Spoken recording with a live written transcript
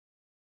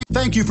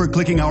Thank you for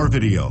clicking our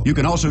video. You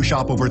can also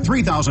shop over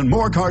 3,000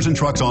 more cars and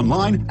trucks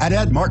online at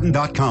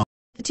edmartin.com.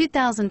 The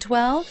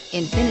 2012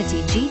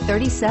 INFINITI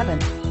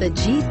G37. The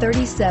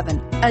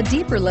G37, a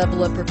deeper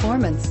level of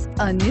performance,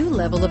 a new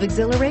level of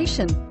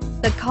exhilaration.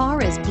 The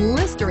car is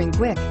blistering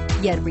quick,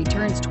 yet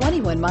returns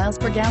 21 miles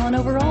per gallon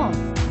overall.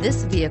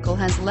 This vehicle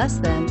has less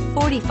than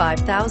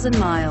 45,000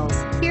 miles.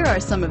 Here are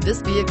some of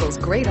this vehicle's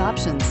great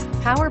options: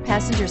 power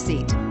passenger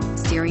seat,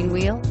 steering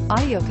wheel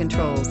audio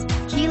controls,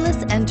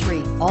 keyless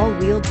entry,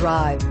 all-wheel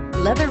drive,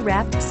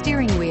 leather-wrapped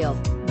steering wheel,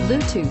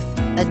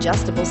 Bluetooth,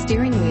 adjustable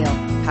steering wheel,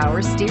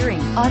 power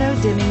steering,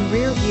 auto-dimming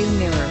rear view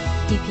mirror,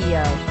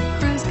 PPO,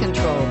 cruise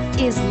control.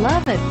 Is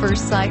love at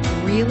first sight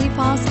really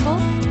possible?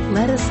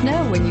 Let us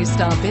know when you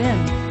stop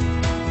in.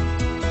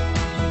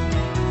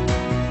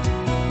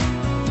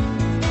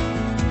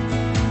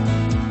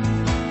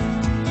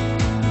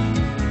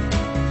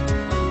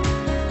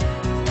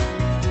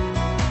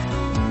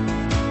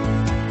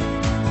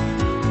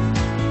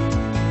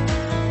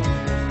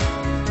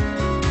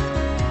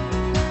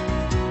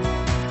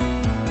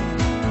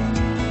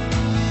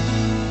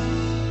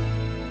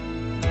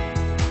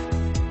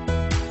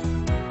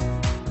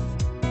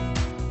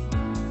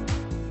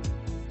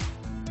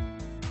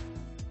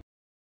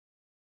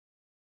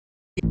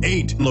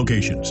 Eight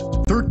locations,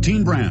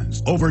 13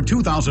 brands, over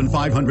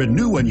 2,500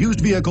 new and used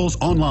vehicles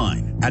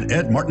online at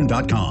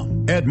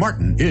edmartin.com. Ed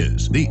Martin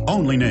is the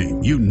only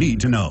name you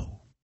need to know.